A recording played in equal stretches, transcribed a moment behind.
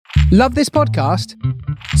Love this podcast?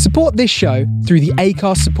 Support this show through the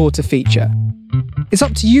Acast supporter feature. It's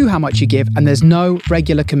up to you how much you give, and there's no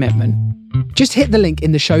regular commitment. Just hit the link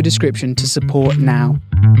in the show description to support now.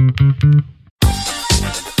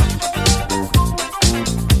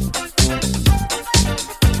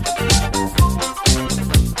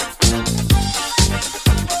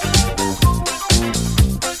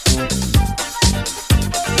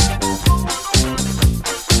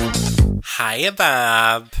 Hiya,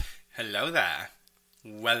 Bab. Hello there.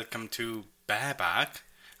 Welcome to Bareback,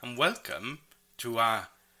 and welcome to our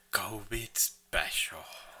COVID special.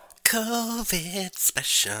 COVID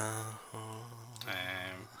special.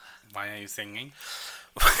 Why are you singing?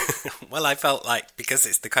 Well, I felt like because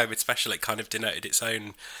it's the COVID special, it kind of denoted its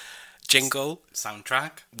own jingle.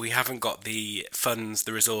 Soundtrack? We haven't got the funds,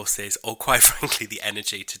 the resources, or quite frankly, the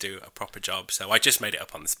energy to do a proper job, so I just made it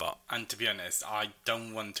up on the spot. And to be honest, I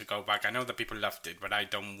don't want to go back. I know that people loved it, but I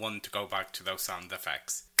don't want to go back to those sound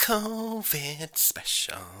effects. COVID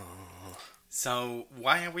special. So,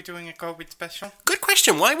 why are we doing a COVID special? Good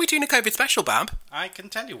question. Why are we doing a COVID special, Bab? I can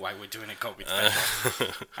tell you why we're doing a COVID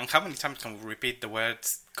special. And how many times can we repeat the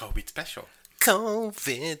words COVID special?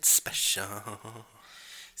 COVID special.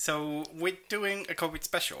 So, we're doing a COVID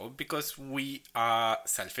special because we are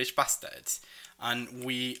selfish bastards. And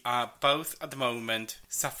we are both, at the moment,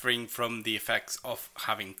 suffering from the effects of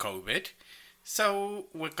having COVID. So,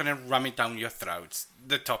 we're going to ram it down your throats.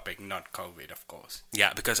 The topic, not COVID, of course.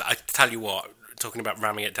 Yeah, because I tell you what, talking about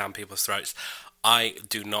ramming it down people's throats, I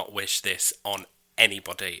do not wish this on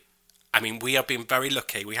anybody. I mean, we have been very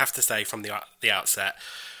lucky. We have to say from the outset,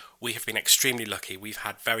 we have been extremely lucky. We've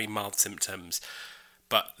had very mild symptoms.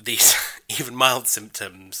 But these even mild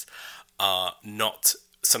symptoms are not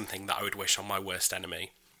something that I would wish on my worst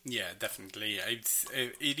enemy. Yeah, definitely.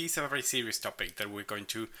 It is a very serious topic that we're going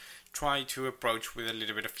to try to approach with a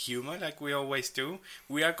little bit of humor, like we always do.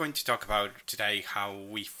 We are going to talk about today how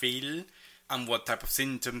we feel and what type of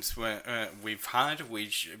symptoms we've had,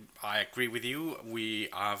 which I agree with you. We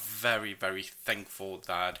are very, very thankful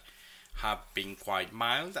that have been quite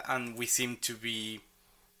mild, and we seem to be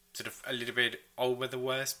sort of a little bit over the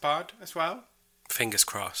worst part as well. Fingers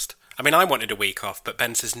crossed. I mean, I wanted a week off, but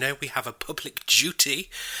Ben says, no, we have a public duty.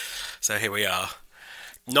 So here we are.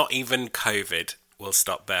 Not even COVID will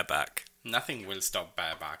stop Bareback. Nothing will stop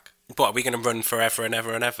Bareback. What, are we going to run forever and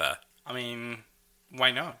ever and ever? I mean,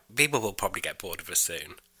 why not? People will probably get bored of us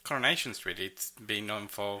soon. Coronation Street, it's been on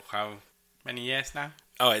for how many years now?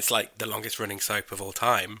 Oh, it's like the longest running soap of all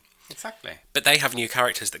time. Exactly. But they have new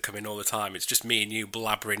characters that come in all the time. It's just me and you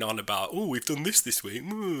blabbering on about, oh, we've done this week.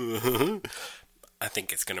 I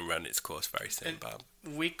think it's going to run its course very soon, Bob.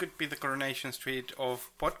 We could be the Coronation Street of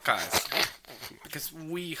podcasts because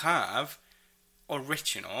we have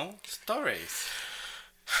original stories.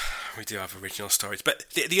 We do have original stories. But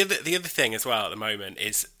the other thing as well at the moment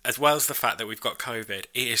is, as well as the fact that we've got COVID,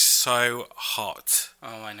 it is so hot.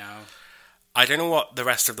 Oh, I know. I don't know what the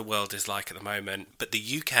rest of the world is like at the moment, but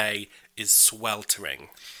the UK is sweltering.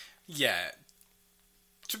 Yeah.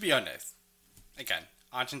 To be honest, again,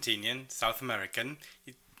 Argentinian, South American,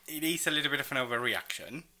 it is a little bit of an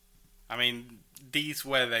overreaction. I mean, these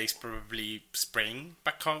weather's probably spring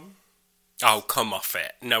back home. Oh, come off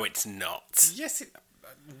it. No, it's not. Yes,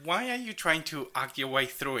 why are you trying to argue your way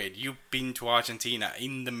through it? You've been to Argentina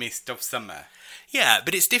in the midst of summer. Yeah,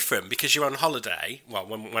 but it's different because you're on holiday. Well,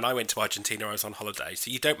 when I went to Argentina, I was on holiday,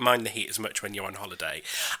 so you don't mind the heat as much when you're on holiday.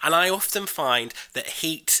 And I often find that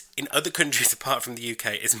heat in other countries apart from the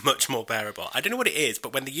UK is much more bearable. I don't know what it is,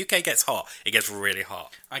 but when the UK gets hot, it gets really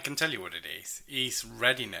hot. I can tell you what it is. It's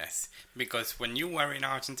readiness. Because when you were in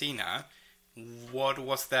Argentina, what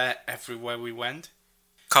was there everywhere we went?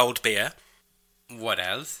 Cold beer. What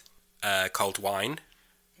else? Cold wine.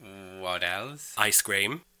 What else? Ice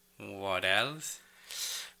cream. What else?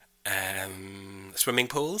 Swimming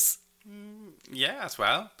pools. Yeah, as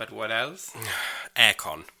well. But what else?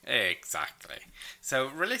 Aircon. Exactly. So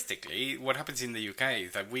realistically, what happens in the UK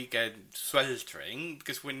is that we get sweltering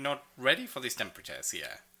because we're not ready for these temperatures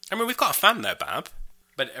here. I mean, we've got a fan though, Bab.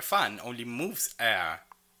 But a fan only moves air.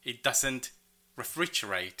 It doesn't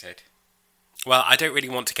refrigerate it. Well, I don't really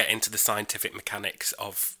want to get into the scientific mechanics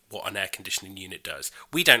of what an air conditioning unit does.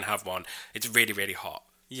 We don't have one. It's really, really hot.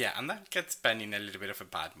 Yeah, and that gets Ben in a little bit of a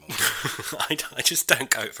bad mood. I just don't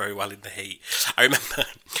cope very well in the heat. I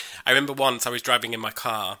remember once I was driving in my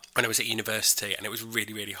car when I was at university and it was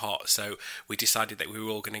really, really hot. So we decided that we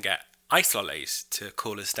were all going to get ice lollies to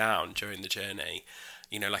cool us down during the journey.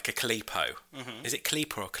 You know, like a Calippo. Mm-hmm. Is it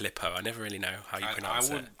Calippo or Calippo? I never really know how you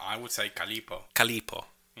pronounce it. I would say Calippo. Calippo?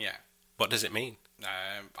 Yeah. What does it mean?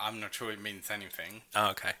 I'm not sure it means anything.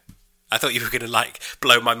 Oh, okay. I thought you were going to,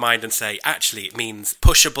 blow my mind and say, actually, it means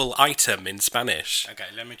pushable item in Spanish. Okay,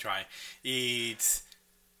 let me try. It's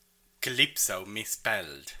calypso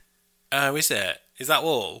misspelled. Oh, is it? Is that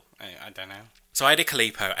all? I don't know. So I had a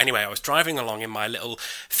Calippo. Anyway, I was driving along in my little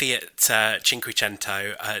Fiat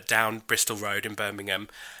Cinquecento down Bristol Road in Birmingham,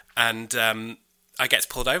 and I get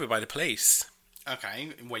pulled over by the police. Okay,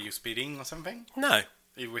 were you speeding or something? No.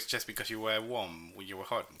 It was just because you were warm, you were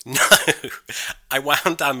hot. No. I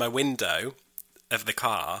wound down my window of the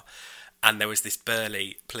car, and there was this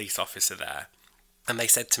burly police officer there, and they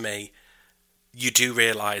said to me, "You do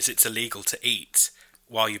realise it's illegal to eat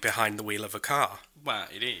while you're behind the wheel of a car?" Well,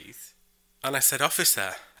 it is. And I said,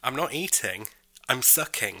 "Officer, I'm not eating, I'm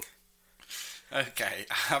sucking." Okay,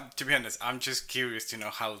 to be honest, I'm just curious to know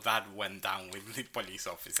how that went down with the police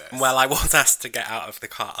officers. Well, I was asked to get out of the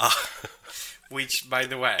car. Which, by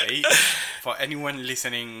the way, for anyone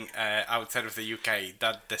listening outside of the UK,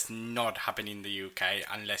 that does not happen in the UK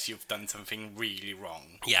unless you've done something really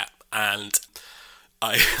wrong. Yeah, and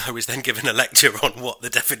I was then given a lecture on what the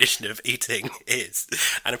definition of eating is.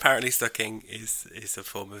 And apparently sucking is a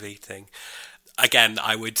form of eating. Again,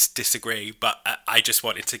 I would disagree, but I just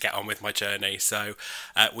wanted to get on with my journey. So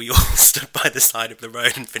we all stood by the side of the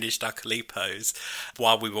road and finished our Calippos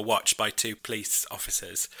while we were watched by 2 police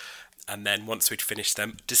officers. And then once we'd finished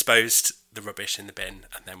them, disposed the rubbish in the bin,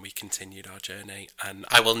 and then we continued our journey. And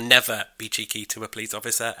I will never be cheeky to a police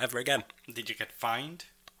officer ever again. Did you get fined?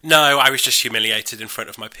 No, I was just humiliated in front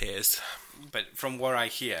of my peers. But from what I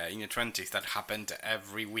hear, in your 20s, that happened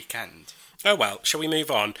every weekend. Oh well, shall we move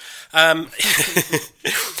on?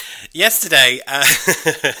 Yesterday,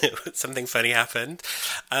 something funny happened.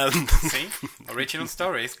 See? Original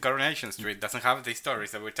stories. Coronation Street doesn't have these stories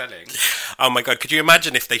that we're telling. Oh my god, could you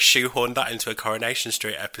imagine if they shoehorned that into a Coronation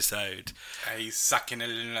Street episode? He's sucking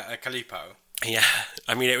a Calippo. Yeah,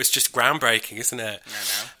 I mean, it was just groundbreaking, isn't it? I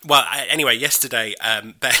know. Well, anyway, yesterday,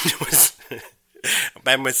 Ben was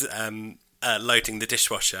loading the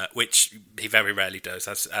dishwasher, which he very rarely does,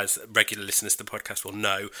 as regular listeners to the podcast will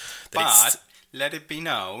know. But let it be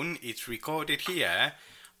known, it's recorded here.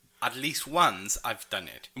 At least once I've done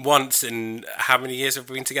it. Once in how many years have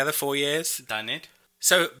we been together? 4 years? Done it.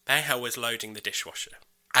 So Beha was loading the dishwasher,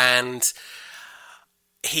 and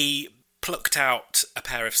he plucked out a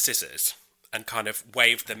pair of scissors and kind of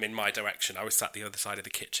waved them in my direction. I was sat the other side of the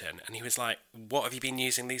kitchen, and he was like, "What have you been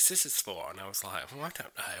using these scissors for?" And I was like, "Well, I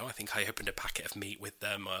don't know. I think I opened a packet of meat with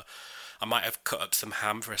them, or I might have cut up some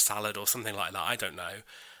ham for a salad or something like that. I don't know."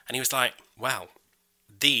 And he was like, "Well,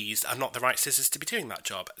 these are not the right scissors to be doing that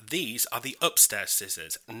job. These are the upstairs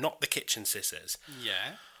scissors, not the kitchen scissors."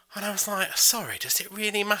 Yeah. And I was like, "Sorry, does it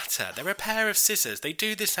really matter? They're a pair of scissors. They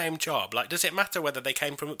do the same job. Does it matter whether they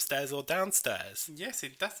came from upstairs or downstairs?" Yes,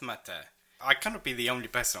 it does matter. I cannot be the only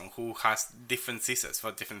person who has different scissors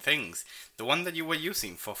for different things. The one that you were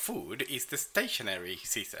using for food is the stationary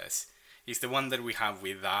scissors. It's the one that we have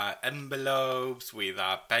with envelopes, with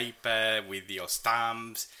paper, with your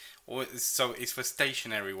stamps. So it's for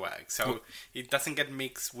stationary work. So it doesn't get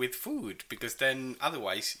mixed with food, because then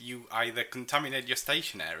otherwise you either contaminate your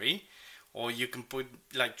stationery, or you can put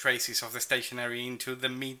traces of the stationery into the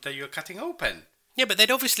meat that you're cutting open. Yeah, but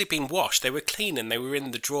they'd obviously been washed. They were clean and they were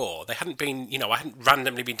in the drawer. They hadn't been, I hadn't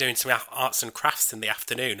randomly been doing some arts and crafts in the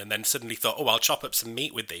afternoon and then suddenly thought, "Oh, I'll chop up some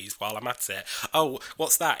meat with these while I'm at it. Oh,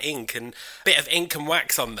 what's that? Ink and bit of ink and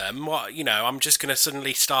wax on them. What, I'm just going to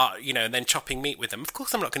suddenly start, and then chopping meat with them." Of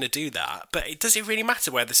course I'm not going to do that. But does it really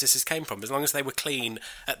matter where the scissors came from, as long as they were clean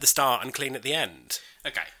at the start and clean at the end?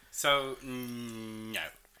 Okay, so no.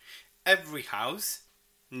 Every house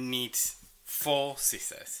needs 4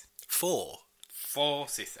 scissors. 4? 4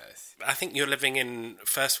 scissors. I think you're living in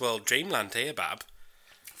first world dreamland here, Bab.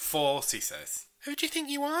 4 scissors. Who do you think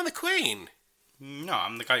you are, the Queen? No,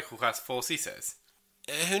 I'm the guy who has 4 scissors.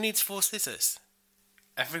 Who needs 4 scissors?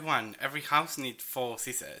 Every house needs 4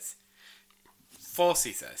 scissors. 4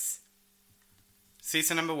 scissors.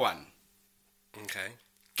 Scissor number 1. Okay.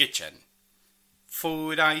 Kitchen.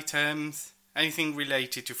 Food items. Anything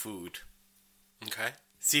related to food. Okay.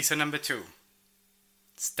 Scissor number 2.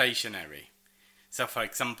 Stationery. So, for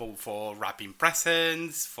example, for wrapping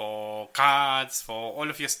presents, for cards, for all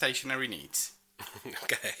of your stationery needs.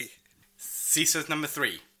 Okay. Scissors number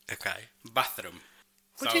 3. Okay. Bathroom.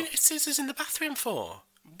 What do you need scissors in the bathroom for?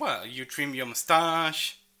 Well, you trim your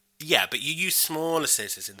moustache. Yeah, but you use smaller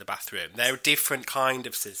scissors in the bathroom. They're a different kind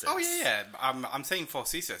of scissors. Oh, yeah. I'm saying 4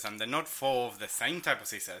 scissors, and they're not 4 of the same type of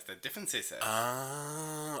scissors. They're different scissors.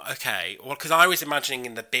 Ah, okay. Well, because I was imagining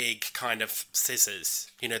in the big kind of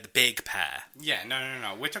scissors, the big pair. Yeah,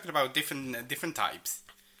 no. We're talking about different types.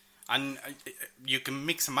 And you can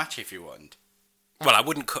mix and match if you want. Well, I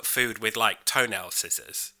wouldn't cut food with, like, toenail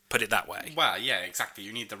scissors. Put it that way. Well, yeah, exactly.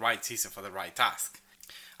 You need the right scissor for the right task.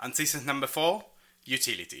 And scissors number 4,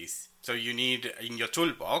 utilities. So you need in your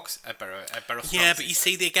toolbox a pair of Yeah, but you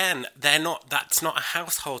see, they're not. That's not a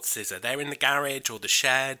household scissor. They're in the garage or the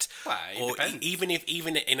shed, Well, it or depends.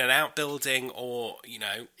 even in an outbuilding, or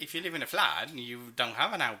If you live in a flat, you don't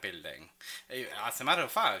have an outbuilding. As a matter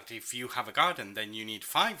of fact, if you have a garden, then you need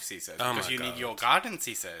 5 scissors Oh because my you God. need your garden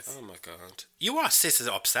scissors. Oh my god, you are scissors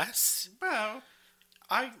obsessed. Well,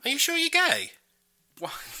 Are you sure you're gay? why?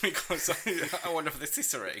 Because I one of the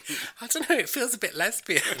scissoring. I don't know. It feels a bit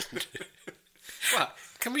lesbian. Well,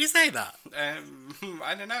 Can we say that?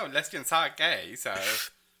 I don't know. Lesbians are gay, so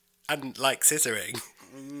And like scissoring,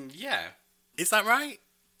 yeah, is that right?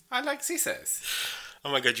 I like scissors.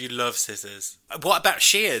 Oh my god, you love scissors. What about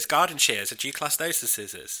shears? Garden shears? Do you class those as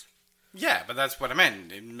scissors? Yeah, but that's what I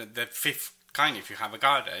meant. In the 5th kind, if you have a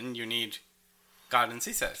garden, you need garden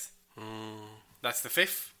scissors. That's the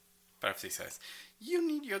 5th pair of scissors. You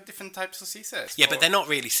need your different types of scissors. Yeah, but they're not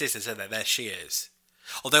really scissors, are they? They're shears.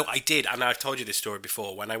 Although I did, and I've told you this story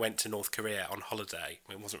before, when I went to North Korea on holiday,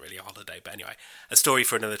 it wasn't really a holiday, but anyway, a story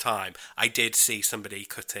for another time, I did see somebody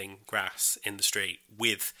cutting grass in the street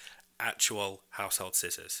with actual household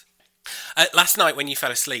scissors. Last night when you fell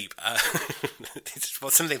asleep, this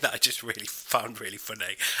was something that I just really found really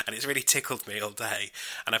funny, and it's really tickled me all day,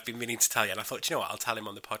 and I've been meaning to tell you, and I thought, you know what, I'll tell him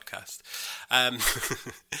on the podcast.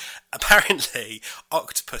 Apparently,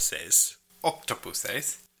 octopuses...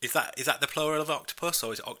 Octopuses. Is that the plural of octopus,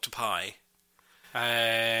 or is it octopi? You're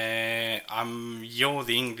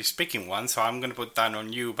the English-speaking one, so I'm going to put that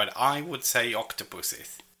on you, but I would say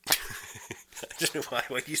octopuses. I don't know why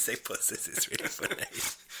when you say pussies, it's really funny.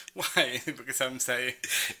 Why? Because I'm saying,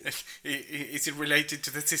 is it related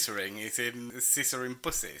to the scissoring? Is it scissoring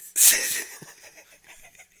pussies?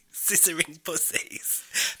 Scissoring pussies.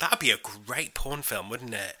 That'd be a great porn film,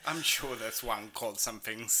 wouldn't it? I'm sure there's one called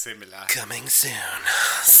something similar. Coming soon.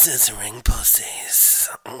 Scissoring pussies.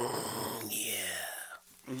 Yeah.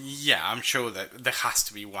 Yeah, I'm sure that there has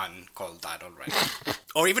to be one called that already.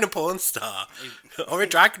 Or even a porn star. Or a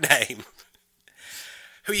drag name.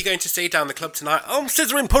 Who are you going to see down the club tonight? Oh, I'm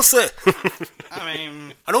scissoring pussy. I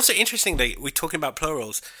mean, And also, interestingly, we're talking about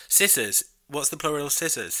plurals. Scissors. What's the plural of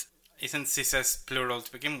scissors? isn't scissors plural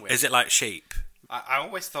to begin with? Is it like sheep? I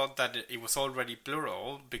always thought that it was already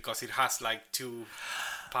plural because it has like 2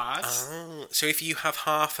 parts. Oh, so if you have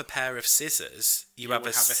half a pair of scissors, you have a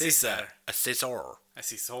would have a scissor. A scissor. scissor. A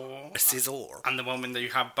scissor. A scissor. And the moment that you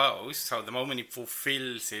have both, so the moment it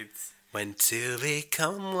fulfills it. When two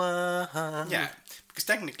become one. Yeah, because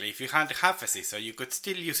technically, if you had half a scissor, you could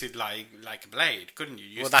still use it like a blade, couldn't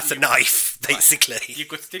you? Well, that's a knife, basically. You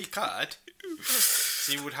could still cut.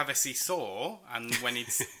 So you would have a scissor, and when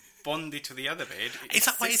it's bonded to the other bit, Is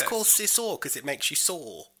that why it's scissors. called scissor? Because it makes you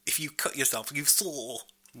sore. If you cut yourself, you saw.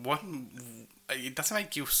 What? It doesn't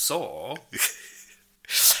make you sore.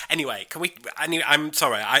 Anyway, can we... I'm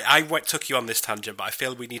sorry, I took you on this tangent, but I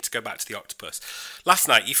feel we need to go back to the octopus. Last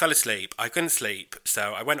night, you fell asleep. I couldn't sleep,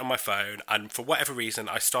 so I went on my phone, and for whatever reason,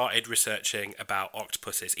 I started researching about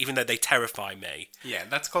octopuses, even though they terrify me. Yeah,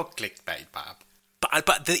 that's called clickbait, Bab.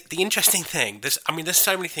 But the interesting thing, there's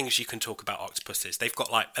so many things you can talk about octopuses. They've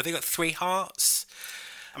got have they got 3 hearts?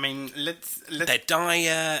 I mean, let's They're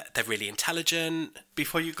dire, they're really intelligent.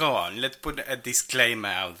 before you go on, let's put a disclaimer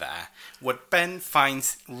out there. What Ben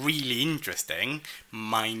finds really interesting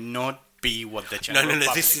might not be what the general No,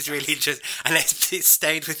 public this is does. really just... And it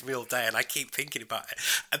stayed with me all day, and I keep thinking about it.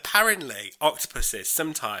 Apparently, octopuses,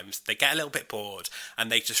 sometimes, they get a little bit bored, and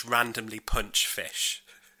they just randomly punch fish.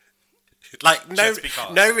 Like, Just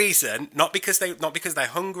because. no reason, not because they're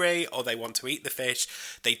hungry or they want to eat the fish.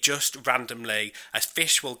 They just randomly, a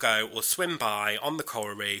fish will swim by on the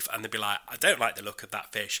coral reef, and they'll be like, I don't like the look of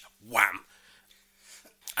that fish. Wham!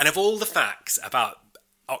 And of all the facts about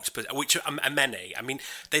octopus, which are many, I mean,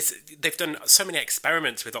 they've done so many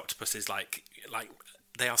experiments with octopuses, like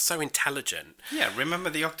they are so intelligent. Yeah, remember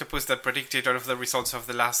the octopus that predicted all of the results of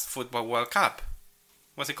the last Football World Cup?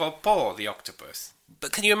 Was it called Paul the octopus?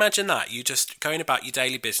 But can you imagine that? You just going about your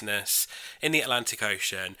daily business in the Atlantic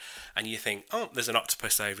Ocean, and you think, oh, there's an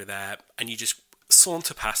octopus over there, and you just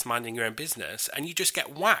saunter past minding your own business, and you just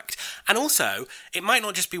get whacked. And also, it might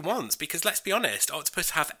not just be once, because let's be honest,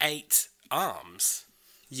 octopus have 8 arms.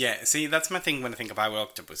 Yeah, see, that's my thing when I think about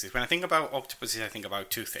octopuses. When I think about octopuses, I think about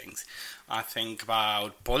 2 things. I think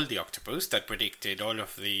about Paul the octopus that predicted all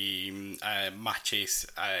of the matches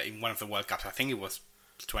in one of the World Cups. I think it was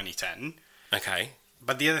 2010. Okay.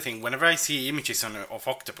 But the other thing, whenever I see images of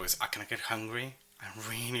octopus, I kind of get hungry. I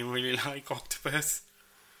really, really like octopus.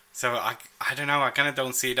 So I don't know, I kind of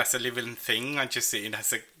don't see it as a living thing. I just see it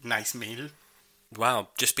as a nice meal. Well,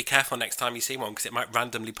 just be careful next time you see one because it might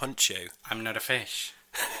randomly punch you. I'm not a fish.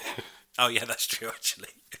 Oh, yeah, that's true, actually.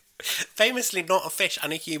 Famously not a fish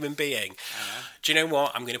and a human being. Do you know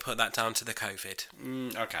what? I'm going to put that down to the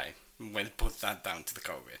COVID. Okay, we'll put that down to the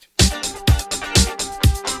COVID.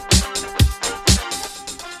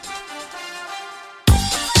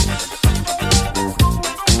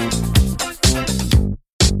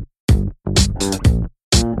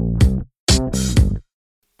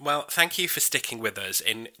 Well, thank you for sticking with us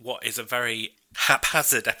in what is a very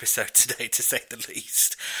haphazard episode today, to say the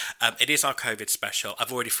least. It is our COVID special.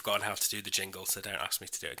 I've already forgotten how to do the jingle, so don't ask me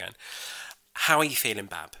to do it again. How are you feeling,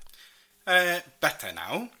 Bab? Better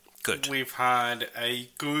now. Good. We've had a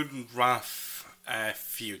good, rough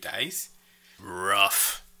few days.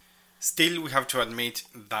 Rough. Still, we have to admit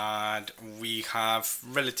that we have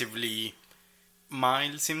relatively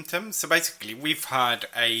mild symptoms. So basically, we've had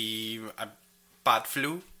a bad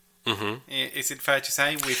flu. Mm-hmm. Is it fair to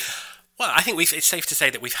say? Well, I think it's safe to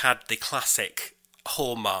say that we've had the classic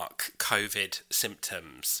hallmark COVID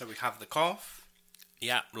symptoms. So we have the cough.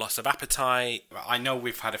 Yeah, loss of appetite. I know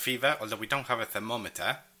we've had a fever, although we don't have a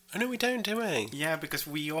thermometer. Oh, no, we don't, do we? Yeah, because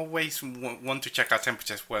we always want to check our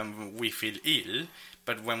temperatures when we feel ill.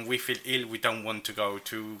 But when we feel ill, we don't want to go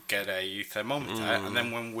to get a thermometer. And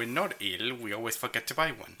then when we're not ill, we always forget to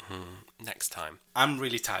buy one. Next time. I'm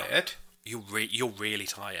really tired. You're really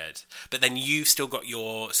tired. But then you've still got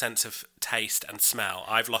your sense of taste and smell.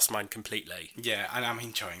 I've lost mine completely. Yeah, and I'm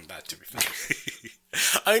enjoying that, to be fair.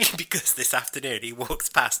 Only because this afternoon he walks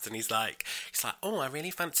past and he's like, oh, I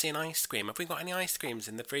really fancy an ice cream. Have we got any ice creams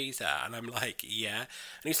in the freezer? And I'm like, yeah. And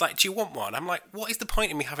he's like, do you want one? I'm like, what is the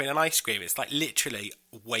point in me having an ice cream? It's like literally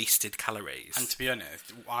wasted calories. And to be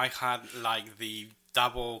honest, I had like the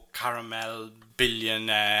double caramel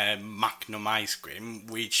billionaire Magnum ice cream,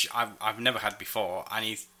 which I've never had before, and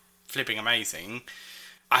it's flipping amazing.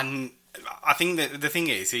 And I think that the thing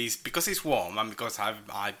is because it's warm and because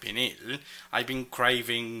I've been ill, I've been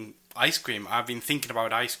craving ice cream. I've been thinking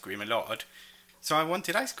about ice cream a lot, so I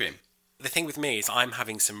wanted ice cream. The thing with me is I'm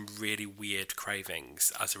having some really weird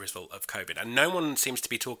cravings as a result of COVID, and no one seems to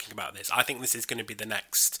be talking about this. I think this is going to be the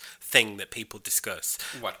next thing that people discuss.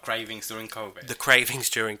 What, cravings during COVID? The cravings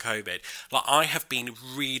during COVID. Like, I have been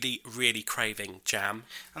really, really craving jam.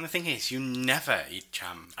 And the thing is, you never eat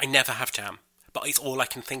jam. I never have jam, but it's all I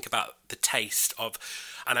can think about, the taste of...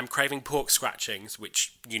 And I'm craving pork scratchings,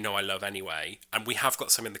 which you know I love anyway. And we have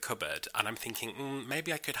got some in the cupboard. And I'm thinking,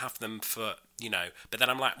 maybe I could have them for, But then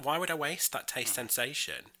I'm like, why would I waste that taste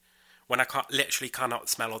sensation when I literally cannot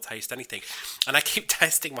smell or taste anything? And I keep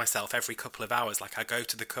testing myself every couple of hours. Like, I go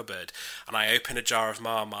to the cupboard and I open a jar of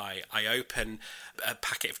Marmite. I open a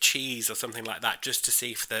packet of cheese or something like that just to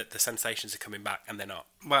see if the sensations are coming back, and they're not.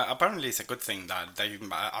 Well, apparently it's a good thing that they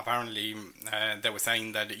were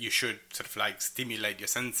saying that you should sort of like stimulate your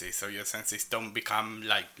senses so your senses don't become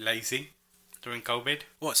like lazy during COVID.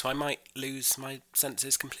 What, so I might lose my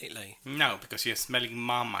senses completely? No, because you're smelling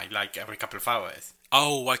Marmite like every couple of hours.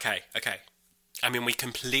 Oh, okay. I mean, we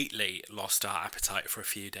completely lost our appetite for a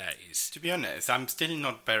few days. To be honest, I'm still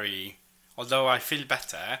not very... Although I feel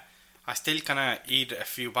better, I still kind of eat a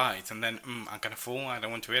few bites and then I'm kind of full, I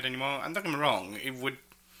don't want to eat anymore. And don't get me wrong, it would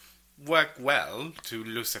work well to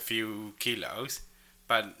lose a few kilos,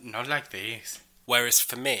 but not like this. Whereas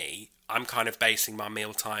for me, I'm kind of basing my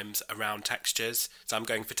meal times around textures, so I'm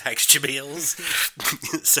going for texture meals.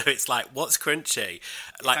 So it's like, what's crunchy?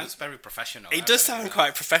 Like, it sounds very professional. It does sound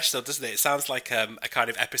quite professional, doesn't it? It sounds like a kind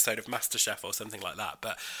of episode of MasterChef or something like that.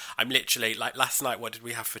 But I'm literally, like last night, what did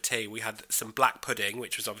we have for tea? We had some black pudding,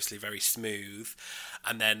 which was obviously very smooth.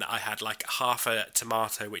 And then I had like half a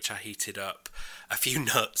tomato, which I heated up, a few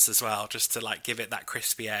nuts as well, just to like give it that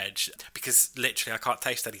crispy edge. Because literally I can't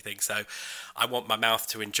taste anything, so I want my mouth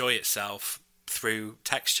to enjoy itself through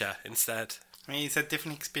texture instead. I mean, it's a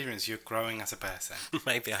different experience. You're growing as a person.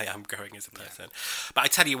 Maybe I am growing as a person. Yeah. But I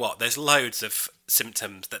tell you what, there's loads of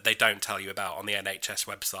symptoms that they don't tell you about on the NHS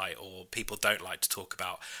website or people don't like to talk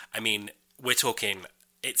about. I mean, we're talking...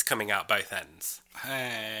 It's coming out both ends.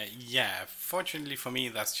 Yeah, fortunately for me,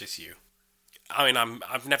 that's just you. I mean,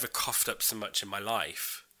 I've never coughed up so much in my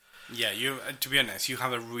life. Yeah, you. To be honest, you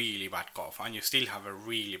have a really bad cough, and you still have a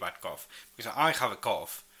really bad cough. Because I have a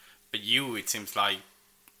cough, but you, it seems like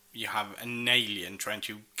you have an alien trying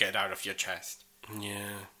to get out of your chest.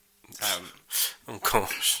 Yeah. Oh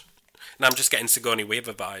gosh. Now I'm just getting Sigourney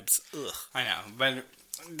Weaver vibes. Ugh. I know, but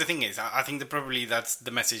the thing is, I think that probably that's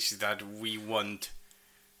the message that we want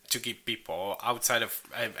to give people outside of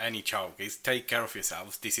any joke is take care of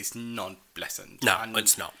yourselves. This is not pleasant. No, And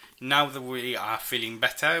it's not. now that we are feeling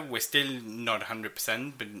better, we're still not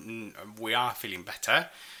 100%, but we are feeling better.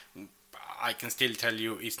 I can still tell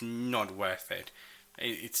you it's not worth it.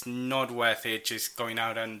 It's not worth it just going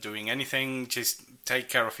out and doing anything. Just take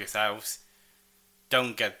care of yourselves.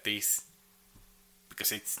 Don't get this,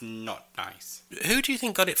 because it's not nice. Who do you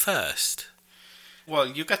think got it first? Well,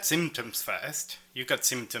 you got symptoms first. You got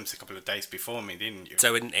symptoms a couple of days before me, didn't you?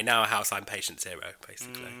 So in our house, I'm patient zero,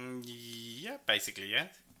 basically. Yeah, basically, yeah.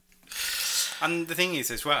 And the thing is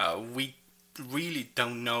as well, we really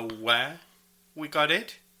don't know where we got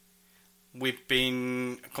it. We've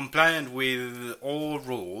been compliant with all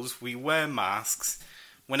rules. We wear masks.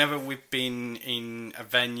 Whenever we've been in a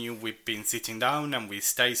venue, we've been sitting down and we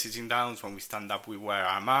stay sitting down. So when we stand up, we wear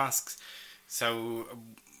our masks. So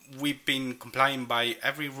we've been complying by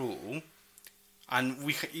every rule. And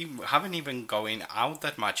we haven't even going out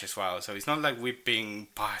that much as well. So it's not like we've been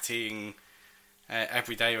partying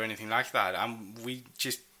every day or anything like that. And we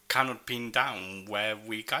just cannot pin down where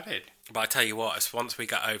we got it. But I tell you what, once we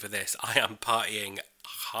get over this, I am partying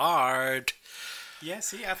hard. Yeah,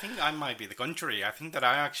 see, I think I might be the contrary. I think that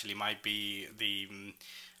I actually might be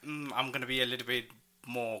I'm going to be a little bit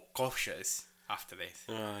more cautious after this.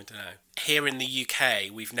 Oh, I don't know. Here in the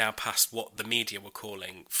UK, we've now passed what the media were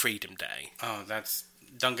calling Freedom Day. Oh,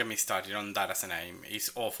 don't get me started on that as a name.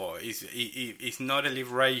 It's awful. It's not a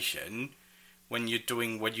liberation when you're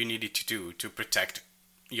doing what you needed to do to protect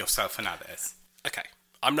yourself and others. Okay,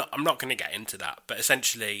 I'm not going to get into that, but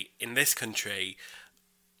essentially, in this country,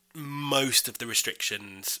 most of the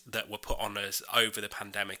restrictions that were put on us over the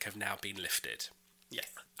pandemic have now been lifted. Yes.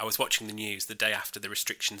 I was watching the news the day after the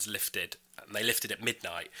restrictions lifted, and they lifted at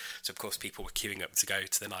midnight. So, of course, people were queuing up to go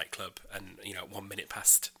to the nightclub, and, 1 minute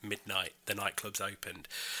past midnight, the nightclubs opened.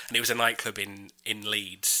 And it was a nightclub in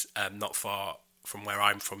Leeds, not far from where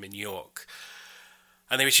I'm from in York.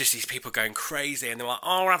 And there was just these people going crazy, and they were like,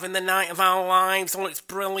 oh, we're having the night of our lives, oh, it's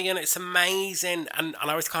brilliant, it's amazing. And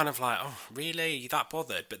I was kind of like, oh, really? Are you that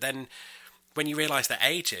bothered? But then when you realise their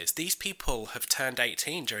ages, these people have turned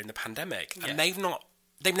 18 during the pandemic, and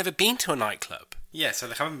they've never been to a nightclub. Yeah, so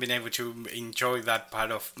they haven't been able to enjoy that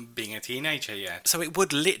part of being a teenager yet. So it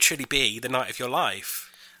would literally be the night of your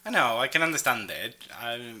life. I know, I can understand it.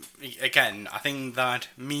 Again, I think that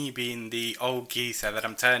me being the old geezer that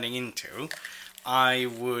I'm turning into, I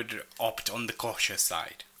would opt on the cautious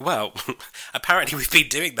side. Well, apparently we've been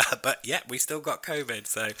doing that, but yeah, we still got COVID,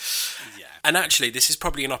 so... Yeah. And actually, this is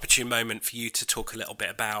probably an opportune moment for you to talk a little bit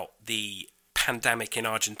about the pandemic in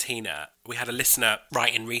Argentina. We had a listener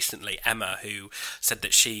write in recently, Emma, who said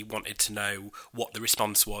that she wanted to know what the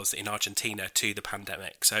response was in Argentina to the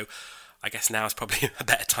pandemic. So I guess now is probably a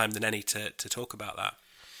better time than any to talk about that.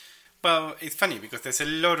 Well, it's funny because there's a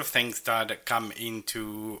lot of things that come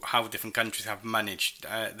into how different countries have managed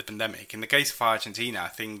the pandemic. In the case of Argentina, I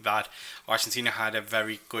think that Argentina had a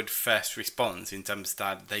very good first response in terms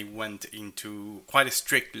that they went into quite a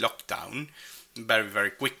strict lockdown very, very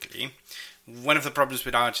quickly. One of the problems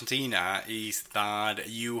with Argentina is that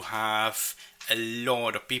you have a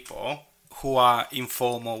lot of people who are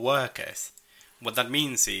informal workers. What that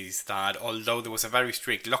means is that although there was a very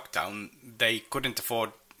strict lockdown, they couldn't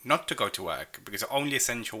afford not to go to work because only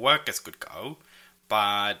essential workers could go.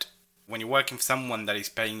 But when you're working for someone that is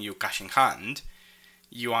paying you cash in hand,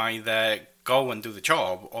 you either go and do the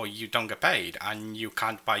job or you don't get paid and you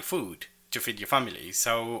can't buy food to feed your family.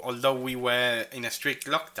 So although we were in a strict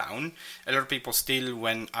lockdown, a lot of people still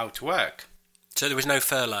went out to work. So there was no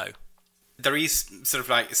furlough? There is sort of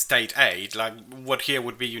like state aid, like what here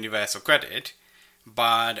would be universal credit.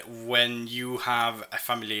 But when you have a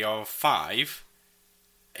family of 5,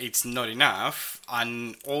 it's not enough,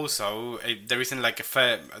 and also there isn't like a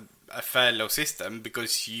furlough system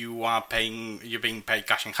because you're being paid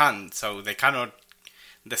cash in hand, so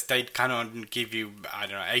the state cannot give you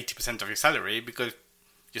 80% of your salary because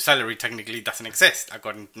your salary technically doesn't exist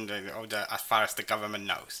according to as far as the government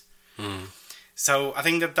knows. So I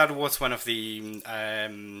think that was one of the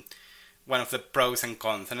pros and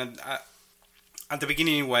cons, and at the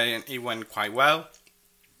beginning it went quite well.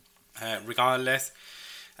 Regardless.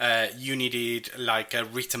 You needed like a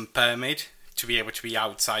written permit to be able to be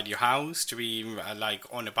outside your house, to be like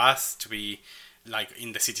on a bus, to be like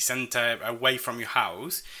in the city centre, away from your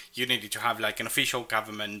house. You needed to have like an official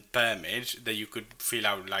government permit that you could fill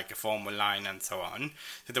out like a form online and so on.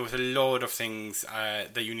 So there was a lot of things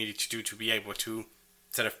that you needed to do to be able to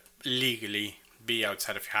sort of legally be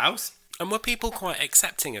outside of your house. And were people quite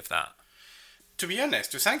accepting of that? To be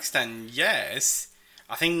honest, to some extent, yes.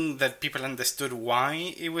 I think that people understood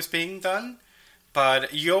why it was being done,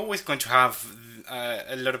 but you're always going to have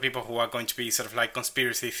a lot of people who are going to be sort of like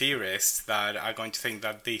conspiracy theorists that are going to think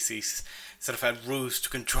that this is sort of a ruse to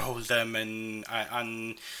control them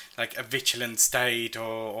and like a vigilant state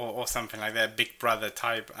or something like that, Big Brother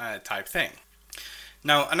type thing.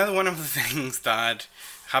 Now, another one of the things that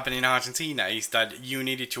happened in Argentina is that you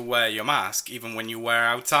needed to wear your mask even when you were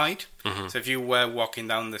outside. Mm-hmm. So if you were walking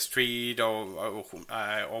down the street or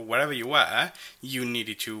wherever you were, you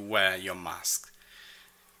needed to wear your mask.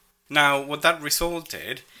 Now, what that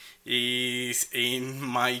resulted is in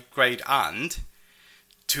my great aunt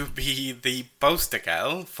to be the poster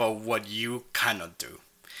girl for what you cannot do.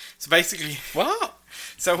 So basically, what?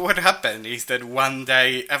 So what happened is that one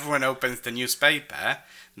day everyone opens the newspaper,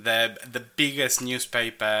 the biggest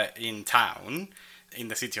newspaper in town, in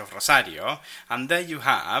the city of Rosario, and there you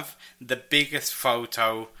have the biggest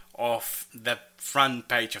photo of the front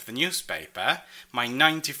page of the newspaper, my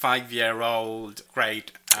 95-year-old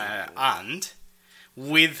great aunt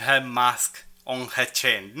with her mask on her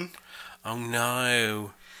chin. Oh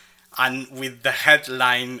no. And with the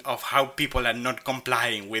headline of how people are not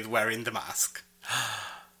complying with wearing the mask.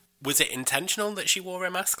 Was it intentional that she wore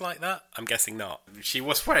a mask like that? I'm guessing not. She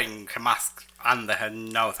was wearing her mask under her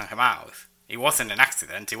nose and her mouth. It wasn't an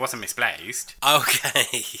accident, it wasn't misplaced.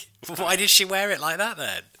 Okay. Why did she wear it like that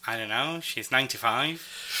then? I don't know, she's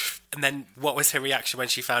 95. And then what was her reaction when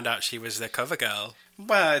she found out she was the cover girl?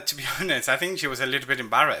 Well, to be honest, I think she was a little bit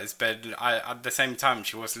embarrassed, but at the same time,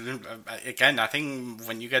 she was, again, I think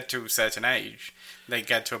when you get to a certain age, they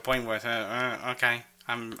get to a point where, okay,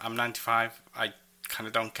 I'm 95, I kind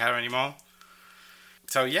of don't care anymore.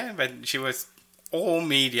 So yeah, but she was all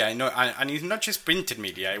media, and it's not just printed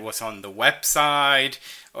media, it was on the website,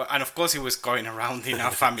 and of course it was going around in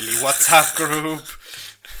our family WhatsApp group,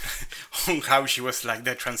 on how she was like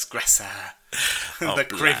the transgressor, the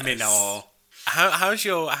criminal. How's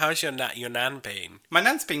your nan been? My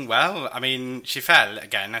nan's been well. I mean, she fell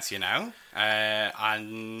again, as you know,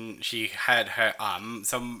 and she had her arm.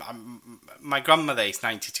 So my grandmother is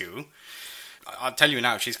 92. I'll tell you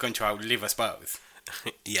now, she's going to outlive us both.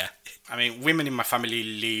 Yeah. I mean, women in my family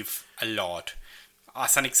live a lot.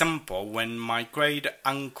 As an example, when my great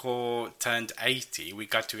uncle turned 80, we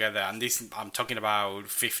got together, and this I'm talking about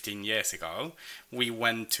 15 years ago. We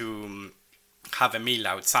went to have a meal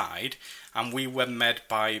outside, and we were met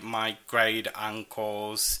by my great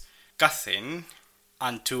uncle's cousin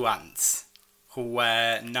and two aunts who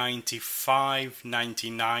were 95,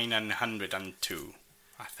 99 and 102,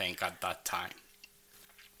 I think, at that time.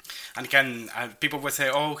 And again, people would say,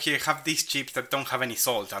 oh, here, have these chips that don't have any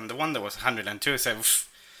salt. And the one that was 102 said,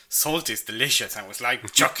 salt is delicious. I was like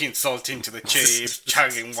chucking salt into the chips,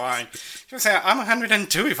 chugging wine. She would say, I'm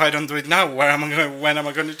 102. If I don't do it now, when am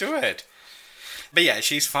I going to do it? But yeah,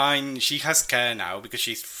 she's fine. She has care now because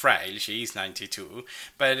she's frail. She is 92.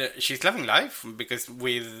 But she's loving life because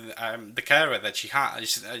with the carer that she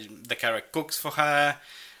has, the carer cooks for her.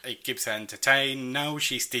 It keeps her entertained. Now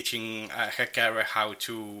she's teaching her carer how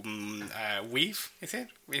to weave, is it?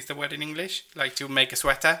 Is the word in English? Like to make a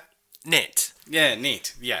sweater? Knit. Yeah,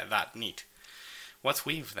 knit. Yeah, that, knit. What's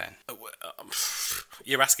weave then?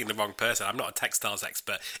 You're asking the wrong person. I'm not a textiles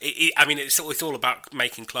expert. I mean, it's all about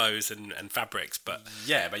making clothes and fabrics, but...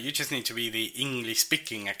 Yeah, but you just need to be the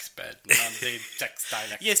English-speaking expert, not the textile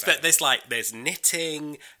expert. Yes, but there's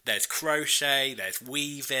knitting, there's crochet, there's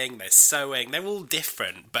weaving, there's sewing. They're all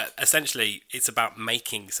different, but essentially it's about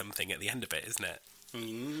making something at the end of it, isn't it?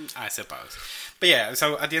 I suppose. But yeah,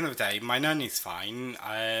 so at the end of the day, my nan is fine.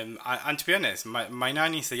 And to be honest, my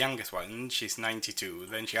nan is the youngest one. She's 92.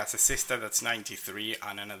 Then she has a sister that's 93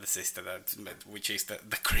 and another sister which is the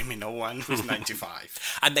criminal one who's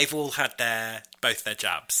 95. And they've all had both their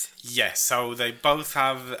jabs. Yes, so they both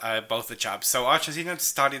have both the jabs. So Argentina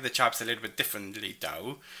started the jabs a little bit differently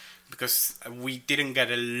though, because we didn't get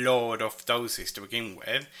a lot of doses to begin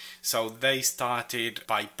with. So they started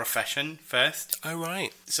by profession first. Oh,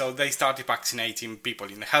 right. So they started vaccinating people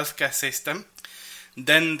in the healthcare system.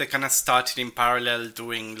 Then they kind of started in parallel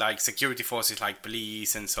doing like security forces like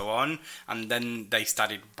police and so on. And then they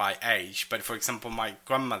started by age. But for example, my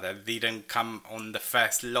grandmother didn't come on the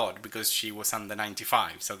first lot because she was under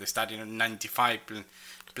 95. So they started on 95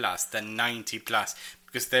 plus, then 90 plus.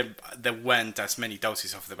 Because there weren't as many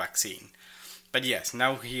doses of the vaccine. But yes,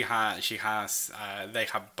 now they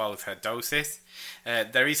have both her doses.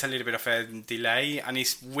 There is a little bit of a delay, and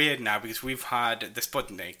it's weird now because we've had the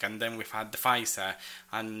Sputnik and then we've had the Pfizer,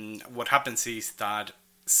 and what happens is that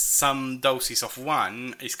some doses of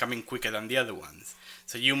one is coming quicker than the other ones.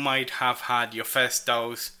 So you might have had your first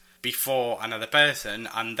dose before another person,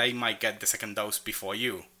 and they might get the second dose before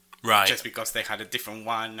you. Right. Just because they had a different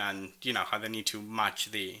one, and how they need to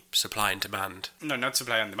match the supply and demand. No, not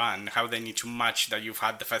supply and demand. How they need to match that you've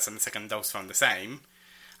had the first and the second dose from the same,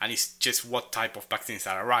 and it's just what type of vaccines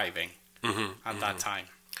are arriving at that time.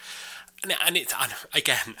 And it's,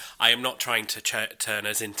 again, I am not trying to turn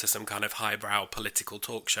us into some kind of highbrow political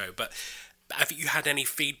talk show, but have you had any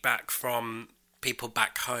feedback from people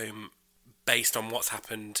back home based on what's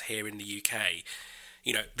happened here in the UK?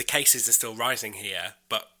 The cases are still rising here,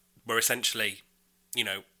 but we're essentially,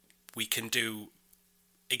 we can do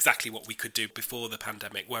exactly what we could do before the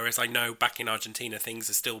pandemic, whereas I know back in Argentina things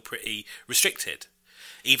are still pretty restricted,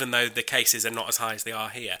 even though the cases are not as high as they are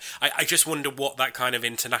here. I just wonder what that kind of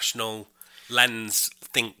international lens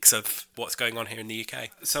thinks of what's going on here in the UK.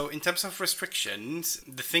 So in terms of restrictions,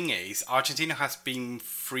 the thing is, Argentina has been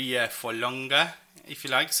freer for longer, if you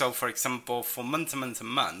like. So for example, for months and months and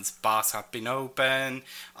months, bars have been open.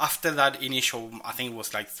 After that initial, I think it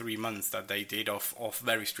was like 3 months that they did of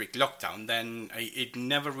very strict lockdown, then it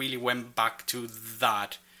never really went back to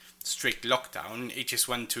that strict lockdown. It just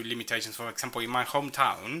went to limitations. For example, in my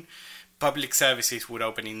hometown, public services would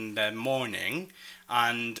open in the morning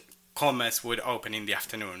and commerce would open in the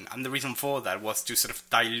afternoon. And the reason for that was to sort of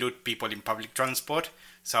dilute people in public transport.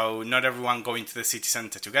 So not everyone going to the city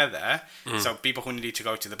centre together. So people who needed to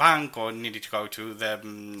go to the bank or needed to go to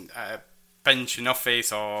the pension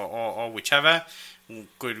office or whichever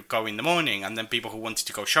could go in the morning, and then people who wanted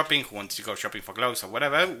to go shopping for clothes or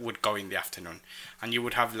whatever would go in the afternoon, and you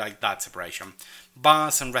would have like that separation.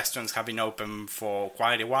 Bars and restaurants have been open for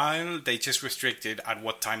quite a while. They just restricted at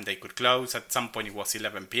what time they could close. At some point it was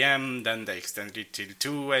 11 p.m, then they extended it till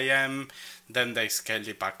 2 a.m, then they scaled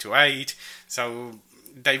it back to 8. So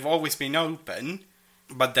they've always been open,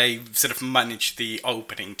 but they've sort of managed the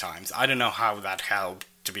opening times. I don't know how that helped,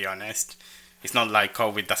 to be honest. It's not like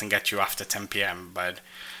COVID doesn't get you after 10 p.m, but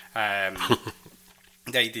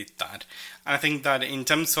they did that. And I think that in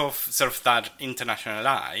terms of sort of that international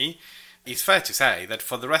eye, it's fair to say that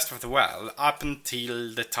for the rest of the world, up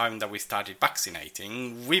until the time that we started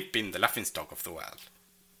vaccinating, we've been the laughingstock of the world.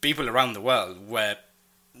 People around the world were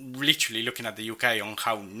literally looking at the UK on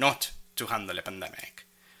how not to handle a pandemic.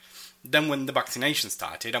 Then when the vaccination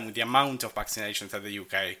started, and with the amount of vaccinations that the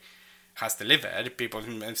UK has delivered, people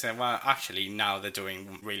say, well, actually, now they're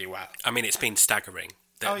doing really well. I mean, it's been staggering.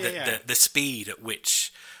 The speed at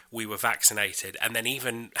which we were vaccinated, and then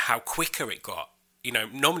even how quicker it got.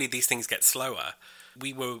 Normally these things get slower.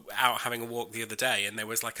 We were out having a walk the other day, and there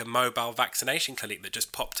was like a mobile vaccination clinic that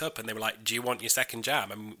just popped up, and they were like, do you want your second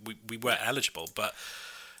jab? And we weren't eligible, but...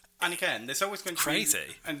 And again, there's always going to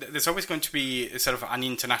crazy. And there's always going to be sort of an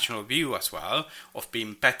international view as well of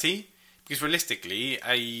being petty. Because realistically,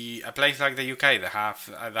 a place like the UK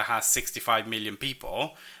that has 65 million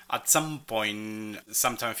people, at some point,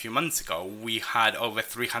 sometime a few months ago, we had over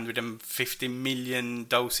 350 million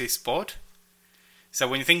doses bought. So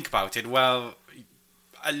when you think about it, well,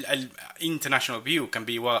 an international view can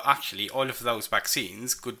be, well, actually, all of those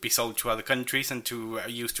vaccines could be sold to other countries and to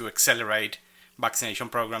used to accelerate vaccination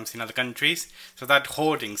programs in other countries. So that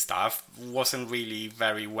hoarding stuff wasn't really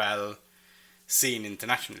very well seen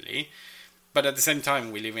internationally. But at the same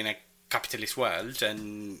time, we live in a capitalist world,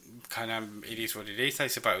 and kind of it is what it is, I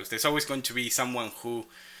suppose. There's always going to be someone who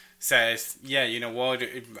says, yeah, you know what,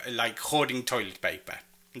 like hoarding toilet paper.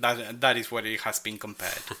 That is what it has been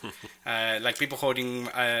compared. Like people hoarding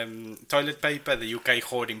toilet paper, the UK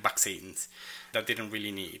hoarding vaccines that they don't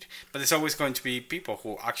really need. But there's always going to be people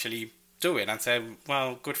who actually do it and say,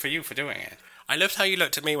 well, good for you for doing it. I loved how you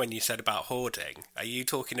looked at me when you said about hoarding. Are you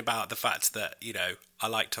talking about the fact that, I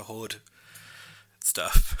like to hoard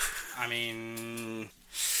stuff? I mean,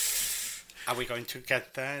 are we going to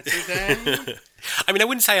get there today? I mean, I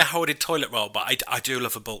wouldn't say a hoarded toilet roll, but I do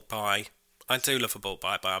love a bulk buy. I do love a bulk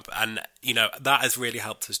buy, and that has really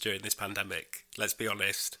helped us during this pandemic. Let's be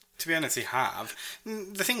honest. To be honest, you have.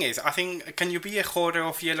 The thing is, I think, can you be a hoarder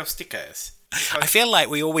of yellow stickers? I feel like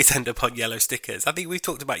we always end up on yellow stickers. I think we've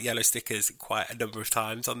talked about yellow stickers quite a number of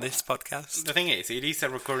times on this podcast. The thing is, it is a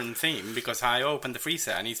recurrent theme because I open the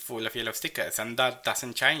freezer and it's full of yellow stickers, and that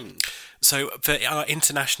doesn't change. So for our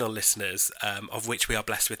international listeners, of which we are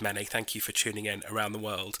blessed with many, thank you for tuning in around the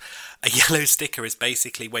world. A yellow sticker is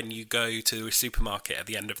basically when you go to a supermarket at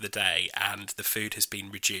the end of the day and the food has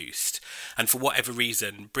been reduced. And for whatever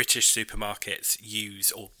reason, British supermarkets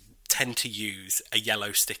use, or tend to use a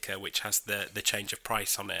yellow sticker which has the change of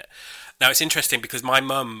price on it. Now, it's interesting because my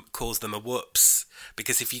mum calls them a whoops,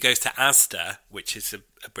 because if you go to Asda, which is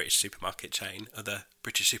a British supermarket chain, other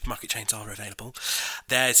British supermarket chains are available,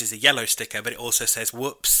 theirs is a yellow sticker, but it also says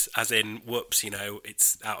whoops, as in whoops,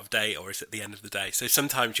 it's out of date or it's at the end of the day. So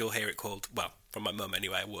sometimes you'll hear it called, well, from my mum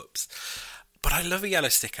anyway, whoops. But I love a yellow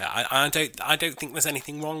sticker. I don't think there's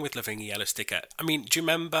anything wrong with loving a yellow sticker. I mean, do you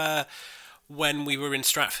remember when we were in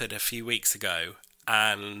Stratford a few weeks ago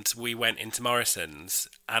and we went into Morrison's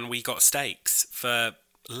and we got steaks for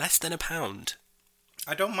less than £1?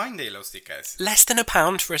 I don't mind the yellow stickers. Less than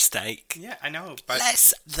 £1 for a steak? Yeah, I know, but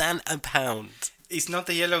Less than £1. it's not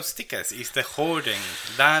the yellow stickers, it's the hoarding.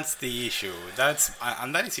 That's the issue.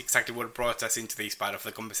 And that is exactly what brought us into this part of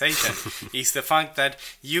the conversation. Is the fact that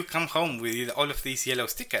you come home with all of these yellow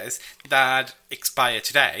stickers that expire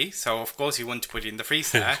today, so of course you want to put it in the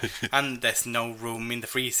freezer, and there's no room in the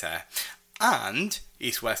freezer. And,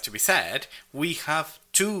 it's worth to be said, we have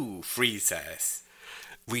 2 freezers.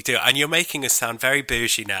 We do, and you're making us sound very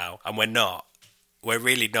bougie now, and we're not. We're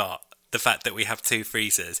really not. The fact that we have 2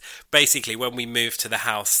 freezers. Basically, when we moved to the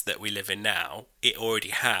house that we live in now, it already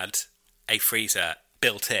had a freezer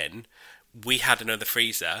built in. We had another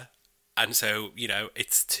freezer, and so,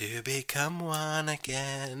 it's to become one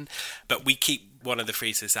again. But we keep one of the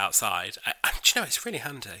freezers outside. And do you know, it's really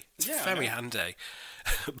handy. It's very handy.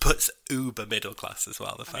 But it's uber middle class as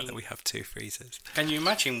well, the fact that we have 2 freezers. Can you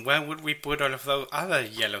imagine where would we put all of those other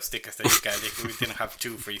yellow stickers that you get if we didn't have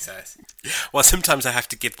 2 freezers? Well, sometimes I have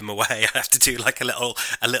to give them away. I have to do like a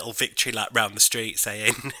little victory lap round the street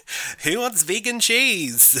saying, "Who wants vegan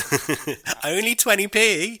cheese? Only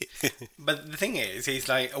 20p." But the thing is, it's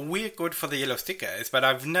like, we're good for the yellow stickers, but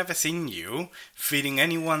I've never seen you feeding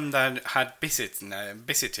anyone that had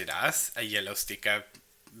visited us a yellow sticker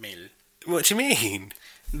meal. What do you mean?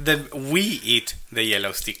 We eat the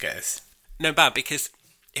yellow stickers. No, bad, because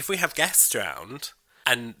if we have guests round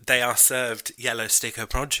and they are served yellow sticker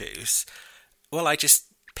produce, well, I just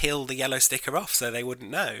peel the yellow sticker off so they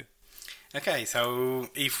wouldn't know. Okay, so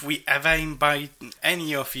if we ever invite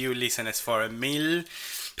any of you listeners for a meal,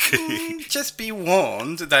 just be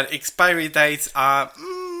warned that expiry dates are,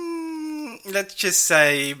 let's just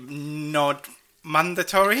say, not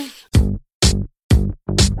mandatory.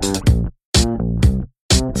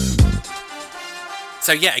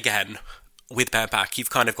 So yet again, with Bareback, you've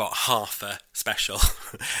kind of got half a special.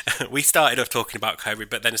 We started off talking about COVID,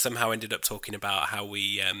 but then somehow ended up talking about how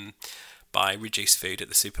we buy reduced food at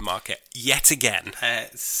the supermarket. Yet again.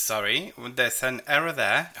 Sorry, there's an error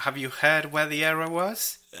there. Have you heard where the error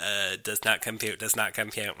was? Does not compute.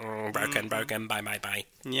 Broken, bye.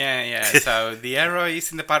 Yeah. So the error is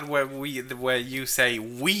in the part where you say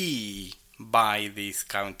we buy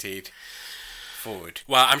discounted food.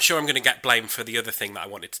 Well, I'm sure I'm going to get blamed for the other thing that I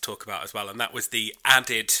wanted to talk about as well, and that was the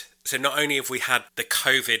added... So not only have we had the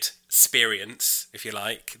COVID experience, if you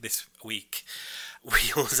like, this week,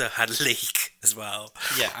 we also had leak as well.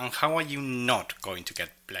 Yeah, and how are you not going to get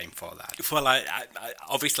blamed for that? Well, I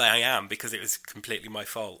obviously I am, because it was completely my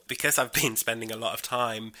fault. Because I've been spending a lot of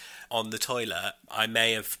time on the toilet, I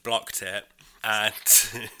may have blocked it, and...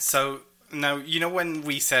 So... Now, you know when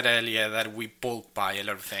we said earlier that we bulk buy a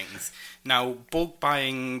lot of things? Now, bulk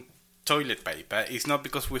buying toilet paper is not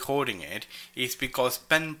because we're hoarding it. It's because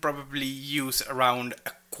Ben probably used around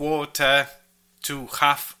a quarter to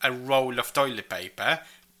half a roll of toilet paper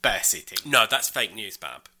per sitting. No, that's fake news,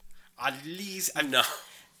 Bab. At least... No.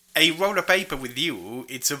 A roll of paper with you,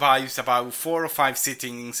 it survives about 4 or 5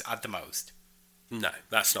 sittings at the most. No,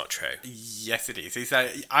 that's not true. Yes, it is. It's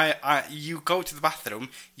you go to the bathroom,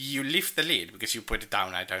 you lift the lid because you put it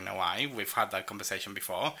down. I don't know why. We've had that conversation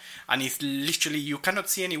before. And it's literally, you cannot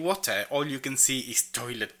see any water. All you can see is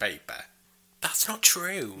toilet paper. That's not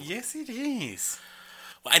true. Yes, it is.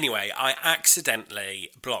 Well, anyway, I accidentally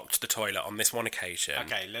blocked the toilet on this one occasion.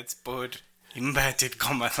 Okay, let's put inverted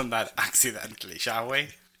commas on that accidentally, shall we?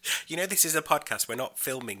 You know, this is a podcast. We're not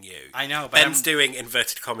filming you. I know, but Ben's doing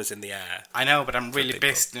inverted commas in the air. I know, but I'm really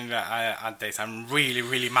pissed at this. I'm really,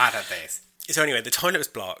 really mad at this. So anyway, the toilet was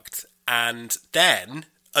blocked, and then,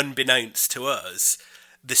 unbeknownst to us,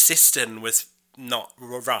 the cistern was not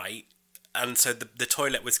right, and so the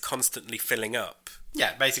toilet was constantly filling up.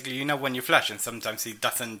 Yeah, basically, you know when you flush, and sometimes it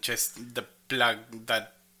doesn't just... The plug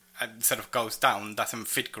that sort of goes down doesn't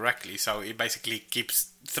fit correctly, so it basically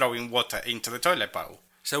keeps throwing water into the toilet bowl.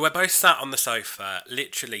 So we're both sat on the sofa,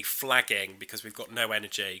 literally flagging because we've got no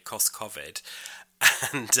energy, cost COVID,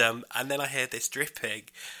 and then I hear this dripping,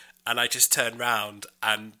 and I just turn round,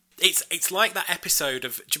 and It's like that episode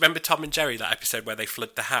of... Do you remember Tom and Jerry, that episode where they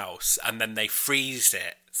flood the house and then they freeze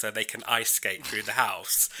it so they can ice skate through the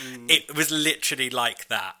house? It was literally like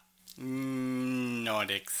that. Not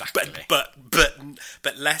exactly. But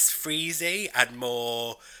less freezy and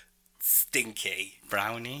more stinky.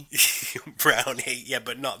 Brownie? Brownie, yeah,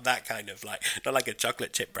 but not that kind of not like a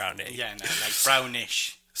chocolate chip brownie. Yeah, no, like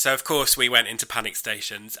brownish. So, of course, we went into panic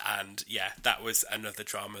stations, and yeah, that was another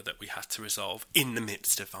drama that we had to resolve in the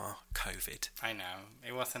midst of our COVID. I know.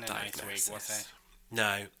 It wasn't a nice week, was it?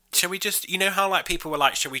 No. Shall we just, you know how like people were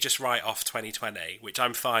like, shall we just write off 2020, which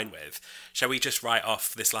I'm fine with. Shall we just write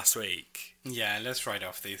off this last week? Yeah, let's write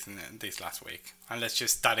off this last week. And let's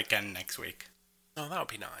just start again next week. Oh, that would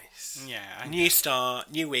be nice. Yeah. New start,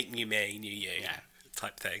 new week, new me, new you. Yeah.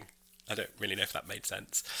 Type thing. I don't really know if that made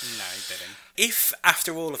sense. No, it didn't. If,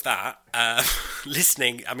 after all of that,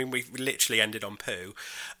 listening, I mean, we literally ended on poo.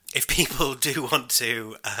 If people do want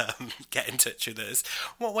to get in touch with us,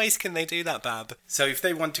 what ways can they do that, Bab? So if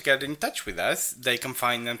they want to get in touch with us, they can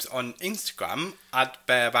find them on Instagram at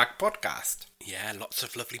Bareback Podcast. Yeah, lots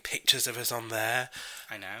of lovely pictures of us on there.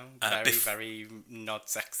 I know, very not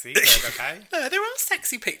sexy, but okay. No, there are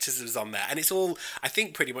sexy pictures of us on there. And it's all, I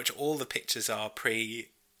think pretty much all the pictures are pre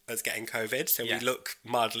us getting COVID, so we look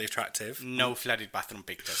mildly attractive. No flooded bathroom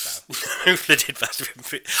pictures, though. No flooded bathroom.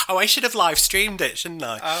 Oh, I should have live streamed it, shouldn't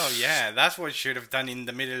I? Oh, yeah, that's what you should have done in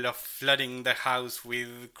the middle of flooding the house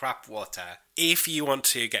with crap water. If you want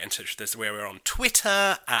to get in touch with us, we're on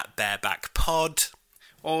Twitter at BarebackPod.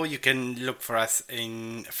 Or you can look for us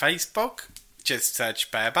in Facebook. Just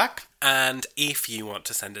search Bareback. And if you want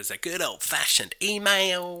to send us a good old-fashioned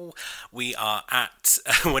email, we are at...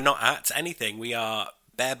 we're not at anything. We are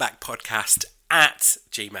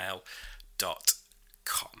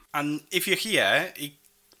barebackpodcast@gmail.com. And if you're here, it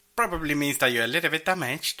probably means that you're a little bit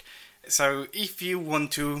damaged. So if you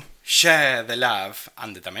want to share the love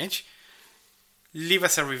and the damage, leave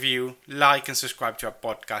us a review, like and subscribe to our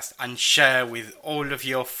podcast, and share with all of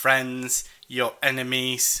your friends, your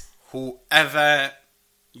enemies, whoever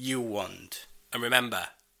you want. And remember,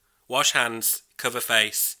 wash hands, cover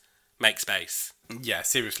face, make space. Yeah,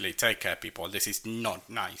 seriously, take care, people. This is not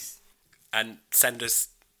nice. And send us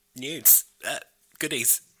nudes,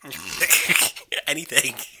 goodies,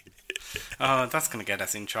 anything. Oh, that's going to get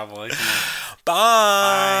us in trouble, isn't it?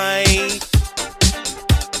 Bye. Bye.